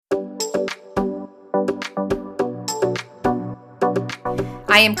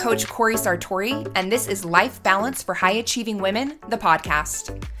I am Coach Corey Sartori, and this is Life Balance for High Achieving Women, the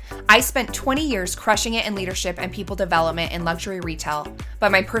podcast. I spent 20 years crushing it in leadership and people development in luxury retail,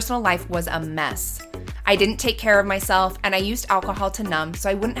 but my personal life was a mess. I didn't take care of myself, and I used alcohol to numb so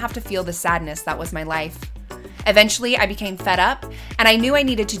I wouldn't have to feel the sadness that was my life. Eventually, I became fed up, and I knew I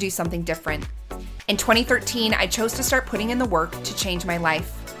needed to do something different. In 2013, I chose to start putting in the work to change my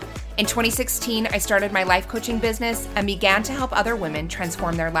life. In 2016, I started my life coaching business and began to help other women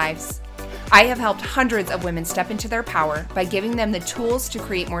transform their lives. I have helped hundreds of women step into their power by giving them the tools to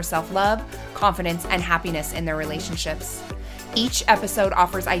create more self-love, confidence, and happiness in their relationships. Each episode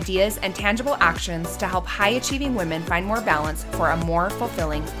offers ideas and tangible actions to help high-achieving women find more balance for a more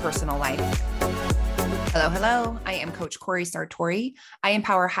fulfilling personal life. Hello. I am Coach Corey Sartori. I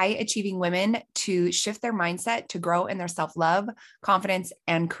empower high-achieving women to shift their mindset to grow in their self-love, confidence,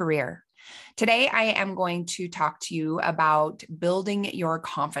 and career. Today, I am going to talk to you about building your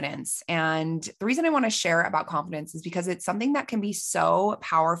confidence. And the reason I want to share about confidence is because it's something that can be so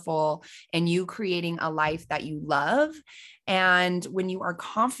powerful in you creating a life that you love. And when you are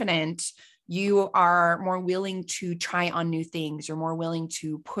confident, you are more willing to try on new things. You're more willing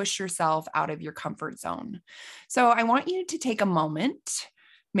to push yourself out of your comfort zone. So I want you to take a moment.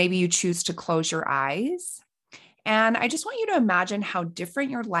 Maybe you choose to close your eyes. And I just want you to imagine how different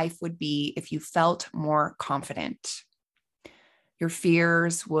your life would be if you felt more confident. Your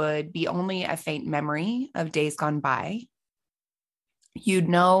fears would be only a faint memory of days gone by. You'd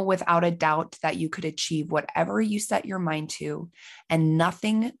know without a doubt that you could achieve whatever you set your mind to, and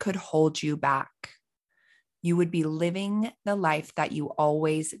nothing could hold you back. You would be living the life that you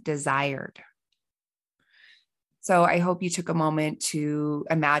always desired. So I hope you took a moment to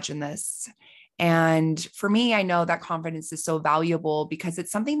imagine this. And for me, I know that confidence is so valuable because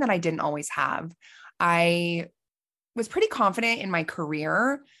it's something that I didn't always have. I was pretty confident in my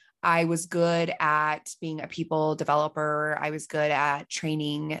career. I was good at being a people developer. I was good at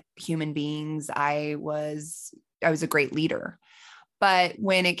training human beings. I was a great leader. But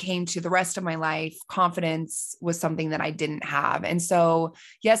when it came to the rest of my life, confidence was something that I didn't have. And so,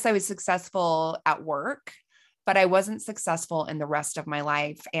 yes, I was successful at work, but I wasn't successful in the rest of my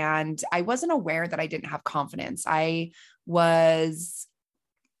life. And I wasn't aware that I didn't have confidence. I was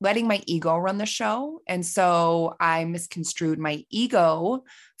letting my ego run the show. And so I misconstrued my ego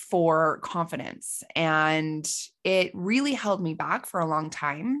for confidence. And it really held me back for a long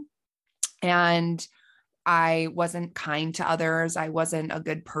time. And I wasn't kind to others. I wasn't a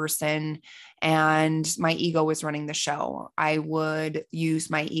good person. And my ego was running the show. I would use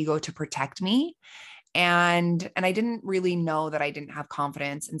my ego to protect me. And I didn't really know that I didn't have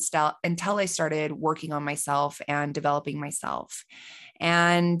confidence until I started working on myself and developing myself.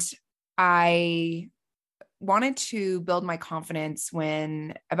 And I wanted to build my confidence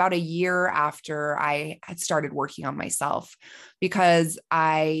when about a year after I had started working on myself, because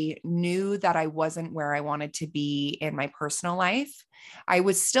I knew that I wasn't where I wanted to be in my personal life. I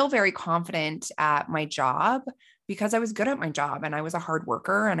was still very confident at my job because I was good at my job and I was a hard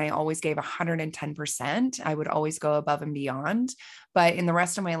worker and I always gave 110%. I would always go above and beyond. But in the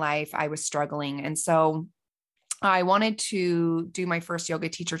rest of my life, I was struggling. And so I wanted to do my first yoga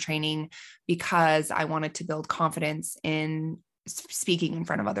teacher training because I wanted to build confidence in speaking in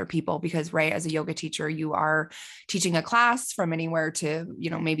front of other people, because right, as a yoga teacher, you are teaching a class from anywhere to,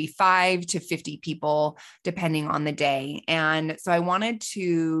 maybe 5 to 50 people, depending on the day. And so I wanted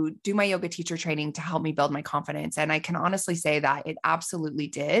to do my yoga teacher training to help me build my confidence. And I can honestly say that it absolutely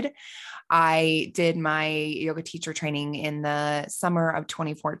did. I did my yoga teacher training in the summer of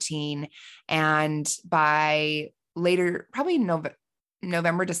 2014. And by later, probably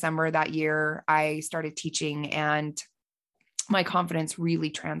November, December that year, I started teaching and my confidence really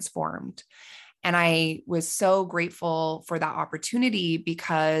transformed. And I was so grateful for that opportunity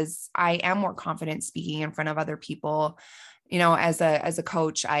because I am more confident speaking in front of other people. As a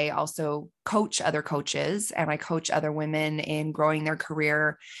coach, I also coach other coaches and I coach other women in growing their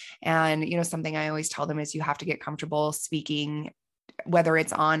career. And, something I always tell them is you have to get comfortable speaking, whether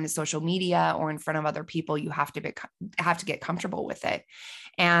it's on social media or in front of other people. You have to get comfortable with it.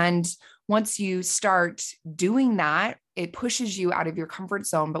 And once you start doing that, it pushes you out of your comfort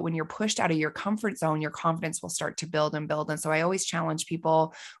zone. But when you're pushed out of your comfort zone, your confidence will start to build and build. And so I always challenge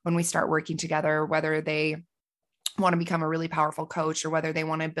people when we start working together, whether they want to become a really powerful coach or whether they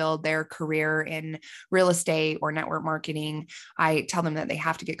want to build their career in real estate or network marketing, I tell them that they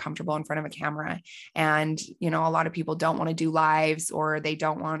have to get comfortable in front of a camera. And, a lot of people don't want to do lives or they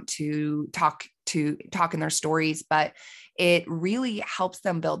don't want to talk to talk in their stories, but it really helps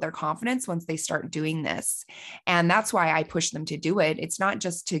them build their confidence once they start doing this. And that's why I push them to do it. It's not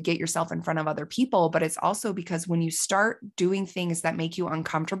just to get yourself in front of other people, but it's also because when you start doing things that make you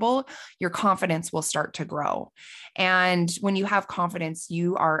uncomfortable, your confidence will start to grow. And when you have confidence,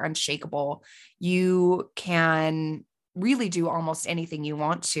 you are unshakable. You can really do almost anything you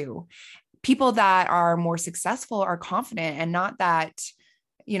want to. People that are more successful are confident, and not that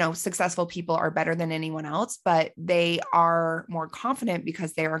successful people are better than anyone else, but they are more confident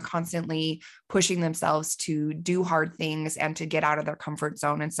because they are constantly pushing themselves to do hard things and to get out of their comfort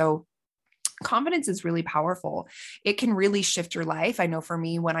zone. And so confidence is really powerful. It can really shift your life. I know for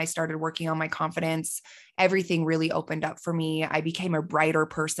me, when I started working on my confidence, everything really opened up for me. I became a brighter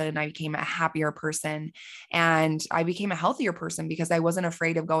person. I became a happier person, and I became a healthier person because I wasn't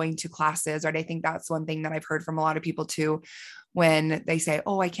afraid of going to classes. Right. I think that's one thing that I've heard from a lot of people too, when they say,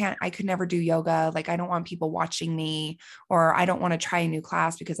 oh, I could never do yoga. Like, I don't want people watching me, or I don't want to try a new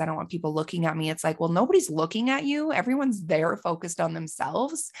class because I don't want people looking at me. It's like, well, nobody's looking at you. Everyone's there focused on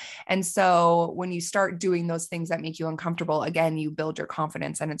themselves. And so when you start doing those things that make you uncomfortable, again, you build your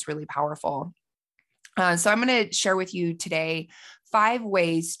confidence, and it's really powerful. So I'm going to share with you today 5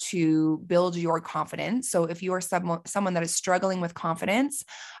 ways to build your confidence. So if you are someone that is struggling with confidence,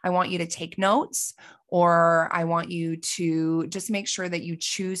 I want you to take notes, or I want you to just make sure that you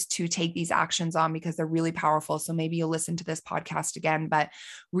choose to take these actions on because they're really powerful. So maybe you'll listen to this podcast again, but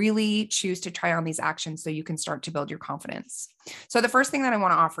really choose to try on these actions so you can start to build your confidence. So the first thing that I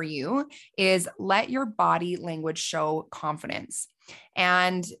want to offer you is let your body language show confidence.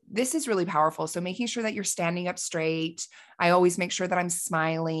 And this is really powerful. So making sure that you're standing up straight. I always make sure that I'm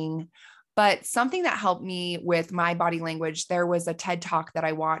smiling. But something that helped me with my body language, there was a TED Talk that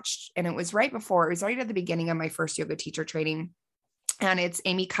I watched, and it was right at the beginning of my first yoga teacher training. And it's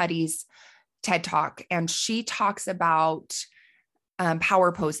Amy Cuddy's TED Talk. And she talks about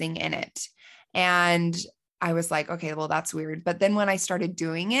power posing in it. And I was like, okay, well, that's weird. But then when I started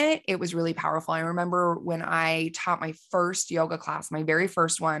doing it, it was really powerful. I remember when I taught my first yoga class, my very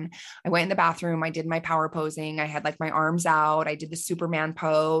first one, I went in the bathroom, I did my power posing. I had like my arms out, I did the Superman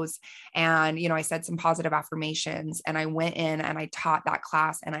pose, and, I said some positive affirmations, and I went in and I taught that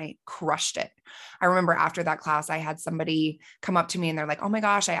class and I crushed it. I remember after that class, I had somebody come up to me and they're like, oh my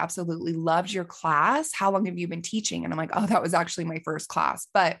gosh, I absolutely loved your class. How long have you been teaching? And I'm like, oh, that was actually my first class.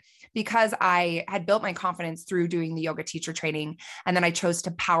 But because I had built my confidence through doing the yoga teacher training, and then I chose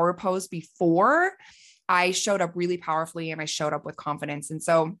to power pose before, I showed up really powerfully and I showed up with confidence. And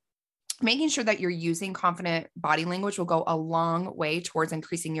so making sure that you're using confident body language will go a long way towards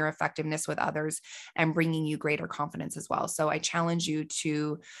increasing your effectiveness with others and bringing you greater confidence as well. So I challenge you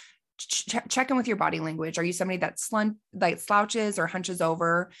to check in with your body language. Are you somebody that slouches or hunches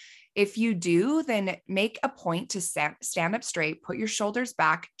over? If you do, then make a point to stand up straight, put your shoulders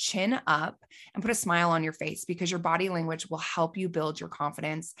back, chin up, and put a smile on your face, because your body language will help you build your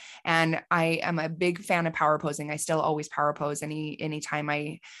confidence. And I am a big fan of power posing. I still always power pose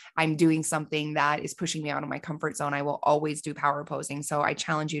anytime I'm doing something that is pushing me out of my comfort zone. I will always do power posing. So I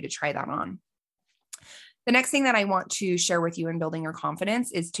challenge you to try that on. The next thing that I want to share with you in building your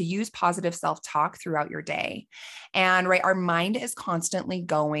confidence is to use positive self-talk throughout your day. And our mind is constantly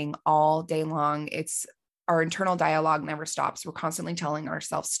going all day long. Our internal dialogue never stops. We're constantly telling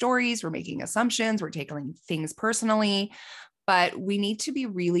ourselves stories. We're making assumptions. We're taking things personally. But we need to be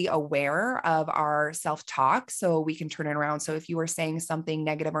really aware of our self-talk so we can turn it around. So if you are saying something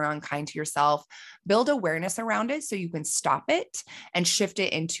negative or unkind to yourself, build awareness around it so you can stop it and shift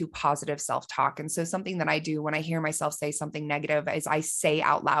it into positive self-talk. And so something that I do when I hear myself say something negative is I say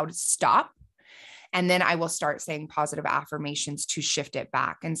out loud, stop. And then I will start saying positive affirmations to shift it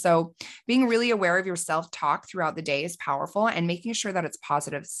back. And so being really aware of your self-talk throughout the day is powerful, and making sure that it's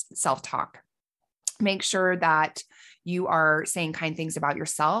positive self-talk. Make sure that you are saying kind things about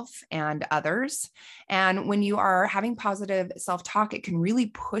yourself and others. And when you are having positive self-talk, it can really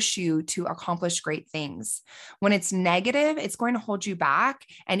push you to accomplish great things. When it's negative, it's going to hold you back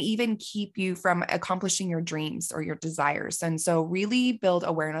and even keep you from accomplishing your dreams or your desires. And so really build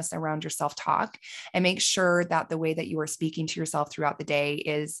awareness around your self-talk and make sure that the way that you are speaking to yourself throughout the day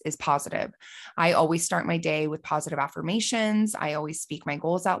is positive. I always start my day with positive affirmations. I always speak my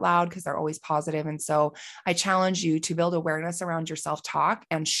goals out loud because they're always positive. And so I challenge you to build awareness around your self-talk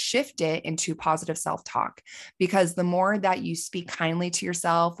and shift it into positive self-talk, because the more that you speak kindly to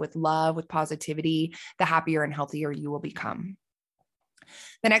yourself with love, with positivity, the happier and healthier you will become.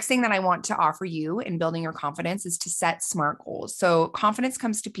 The next thing that I want to offer you in building your confidence is to set SMART goals. So confidence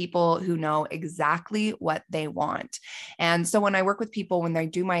comes to people who know exactly what they want. And so when I work with people, when they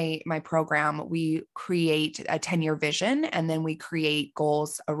do my program, we create a 10-year vision, and then we create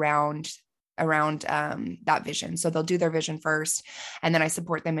goals around that vision. So they'll do their vision first, and then I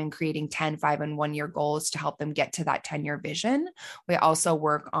support them in creating 10, 5, and 1 year goals to help them get to that 10-year vision. We also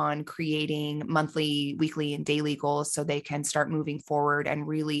work on creating monthly, weekly, and daily goals so they can start moving forward and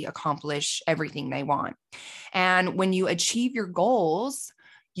really accomplish everything they want. And when you achieve your goals,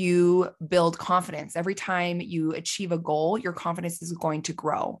 you build confidence. Every time you achieve a goal, your confidence is going to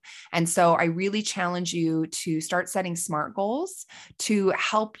grow. And so I really challenge you to start setting SMART goals to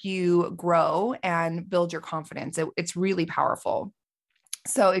help you grow and build your confidence. It's really powerful.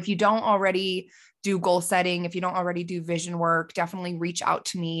 So if you don't already do goal setting, if you don't already do vision work, definitely reach out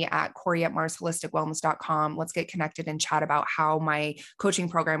to me at Corey@MarsHolisticWellness.com. Let's get connected and chat about how my coaching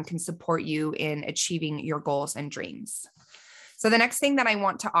program can support you in achieving your goals and dreams. So the next thing that I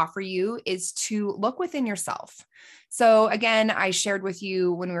want to offer you is to look within yourself. So again, I shared with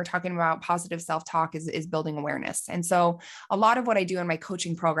you when we were talking about positive self-talk is building awareness. And so a lot of what I do in my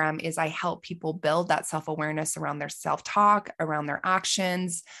coaching program is I help people build that self-awareness around their self-talk, around their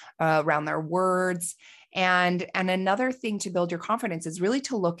actions, around their words. And another thing to build your confidence is really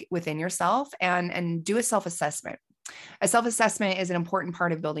to look within yourself and do a self-assessment. A self-assessment is an important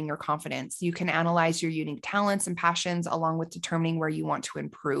part of building your confidence. You can analyze your unique talents and passions along with determining where you want to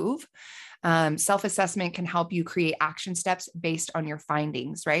improve. Self-assessment can help you create action steps based on your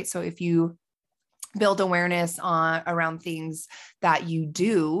findings, right? So if you build awareness around things that you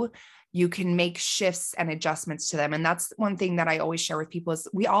do, you can make shifts and adjustments to them. And that's one thing that I always share with people is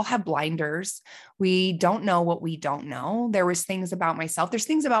we all have blinders. We don't know what we don't know. There was things about myself. There's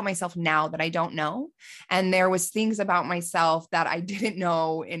things about myself now that I don't know. And there was things about myself that I didn't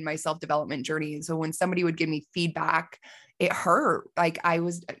know in my self-development journey. And so when somebody would give me feedback, it hurt.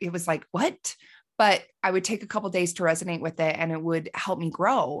 It was like, what? But I would take a couple of days to resonate with it and it would help me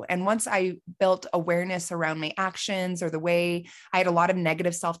grow. And once I built awareness around my actions or the way I had a lot of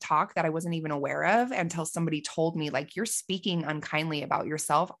negative self-talk that I wasn't even aware of until somebody told me, like, you're speaking unkindly about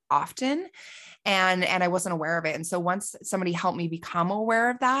yourself often. And I wasn't aware of it. And so once somebody helped me become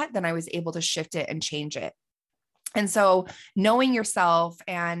aware of that, then I was able to shift it and change it. And so knowing yourself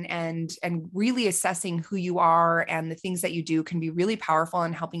and really assessing who you are and the things that you do can be really powerful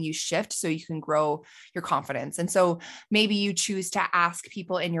in helping you shift so you can grow your confidence. And so maybe you choose to ask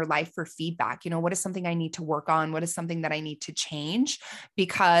people in your life for feedback. What is something I need to work on? What is something that I need to change?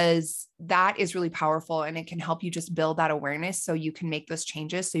 Because that is really powerful and it can help you just build that awareness so you can make those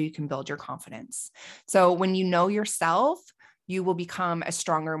changes so you can build your confidence. So when you know yourself, you will become a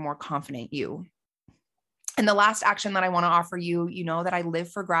stronger, more confident you. And the last action that I want to offer you, that I live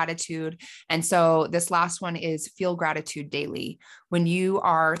for gratitude. And so this last one is feel gratitude daily. When you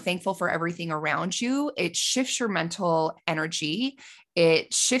are thankful for everything around you, it shifts your mental energy.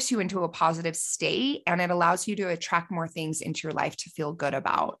 It shifts you into a positive state and it allows you to attract more things into your life to feel good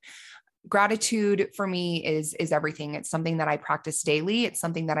about. Gratitude for me is everything. It's something that I practice daily. It's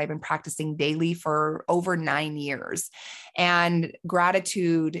something that I've been practicing daily for over 9 years. And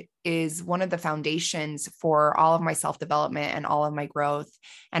gratitude is one of the foundations for all of my self-development and all of my growth.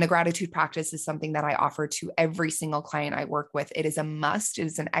 And a gratitude practice is something that I offer to every single client I work with. It is a must. It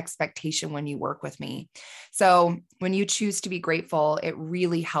is an expectation when you work with me. So when you choose to be grateful, it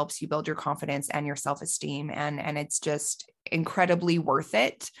really helps you build your confidence and your self-esteem. And it's just incredibly worth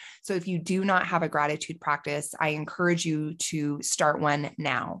it. So if you do not have a gratitude practice, I encourage you to start one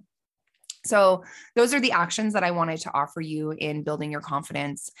now. So those are the actions that I wanted to offer you in building your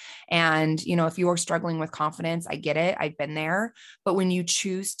confidence. And, if you are struggling with confidence, I get it. I've been there. But when you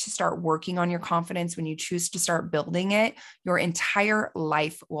choose to start working on your confidence, when you choose to start building it, your entire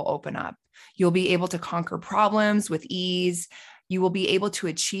life will open up. You'll be able to conquer problems with ease. You will be able to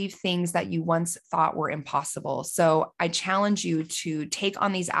achieve things that you once thought were impossible. So I challenge you to take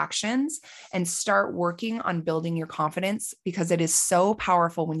on these actions and start working on building your confidence because it is so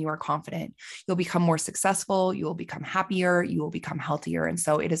powerful when you are confident. You'll become more successful, you will become happier, you will become healthier. And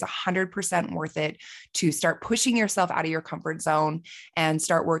so it is 100% worth it to start pushing yourself out of your comfort zone and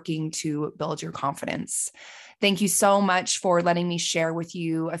start working to build your confidence. Thank you so much for letting me share with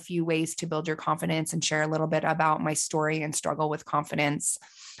you a few ways to build your confidence and share a little bit about my story and struggle with confidence.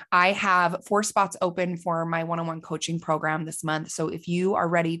 I have 4 spots open for my one-on-one coaching program this month. So if you are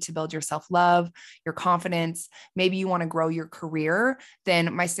ready to build your self-love, your confidence, maybe you want to grow your career,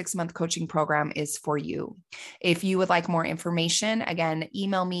 then my 6-month coaching program is for you. If you would like more information, again,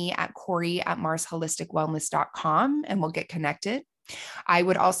 email me at Corey@MarsHolisticWellness.com and we'll get connected. I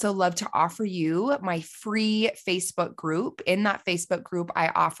would also love to offer you my free Facebook group. In that Facebook group, I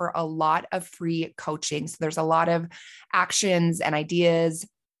offer a lot of free coaching. So there's a lot of actions and ideas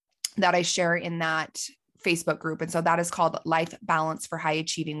that I share in that Facebook group. And so that is called Life Balance for High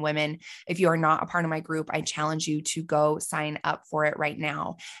Achieving Women. If you are not a part of my group, I challenge you to go sign up for it right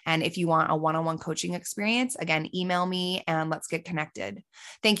now. And if you want a one-on-one coaching experience, again, email me and let's get connected.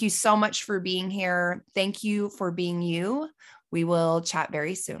 Thank you so much for being here. Thank you for being you. We will chat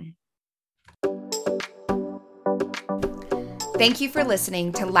very soon. Thank you for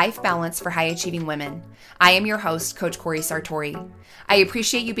listening to Life Balance for High Achieving Women. I am your host, Coach Corey Sartori. I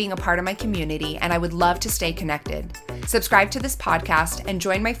appreciate you being a part of my community, and I would love to stay connected. Subscribe to this podcast and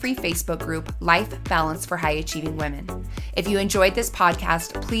join my free Facebook group, Life Balance for High Achieving Women. If you enjoyed this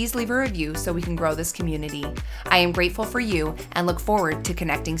podcast, please leave a review so we can grow this community. I am grateful for you and look forward to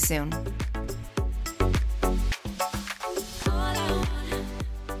connecting soon.